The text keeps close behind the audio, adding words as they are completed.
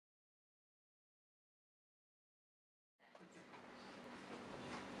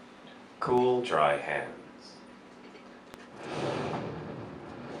Cool, dry hands.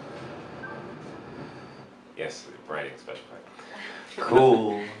 Yes, writing special play.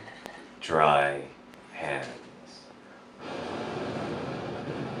 Cool, dry hands.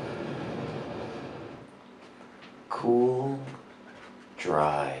 Cool,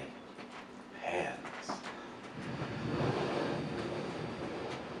 dry hands.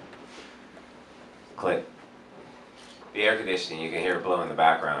 Click. The air conditioning, you can hear it blow in the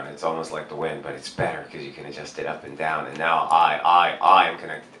background. It's almost like the wind, but it's better because you can adjust it up and down. And now I am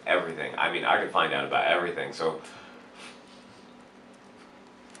connected to everything. I mean, I can find out about everything. So,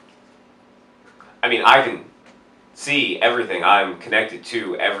 I mean, I can see everything. I'm connected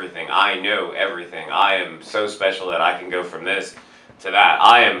to everything. I know everything. I am so special that I can go from this to that.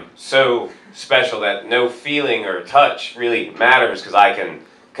 I am so special that no feeling or touch really matters because I can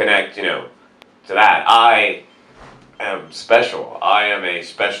connect, you know, to that. I am special. I am a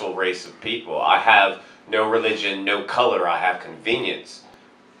special race of people. I have no religion, no color. I have convenience.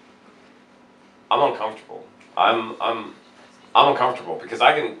 I'm uncomfortable. I'm uncomfortable because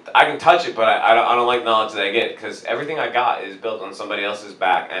I can touch it, but I don't like knowledge that I get because everything I got is built on somebody else's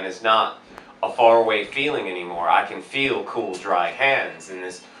back, and it's not a faraway feeling anymore. I can feel cool, dry hands in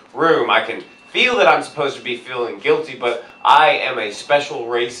this room. I can feel that I'm supposed to be feeling guilty, but I am a special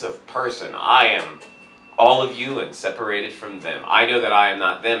race of person. I am all of you and separated from them. I know that I am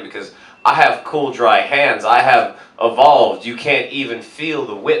not them because I have cool, dry hands. I have evolved. You can't even feel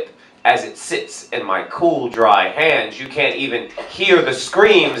the whip as it sits in my cool, dry hands. You can't even hear the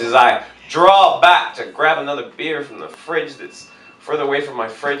screams as I draw back to grab another beer from the fridge that's further away from my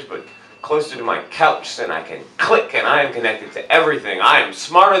fridge but closer to my couch, and I can click, and I am connected to everything. I am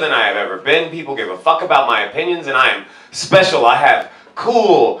smarter than I have ever been. People give a fuck about my opinions, and I am special. I have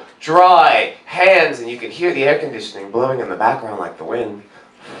cool, dry hands, and you can hear the air conditioning blowing in the background like the wind.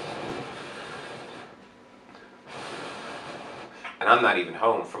 And I'm not even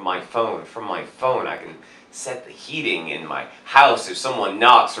home from my phone. From my phone, I can set the heating in my house. If someone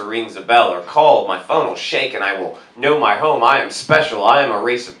knocks or rings a bell or calls, my phone will shake and I will know my home. I am special. I am a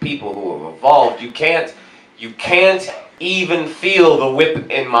race of people who have evolved. You can't even feel the whip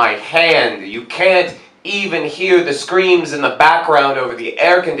in my hand. You can't even hear the screams in the background over the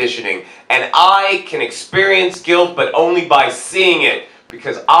air conditioning. And I can experience guilt, but only by seeing it.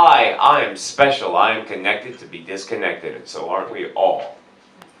 Because I am special. I am connected to be disconnected, and so aren't we all?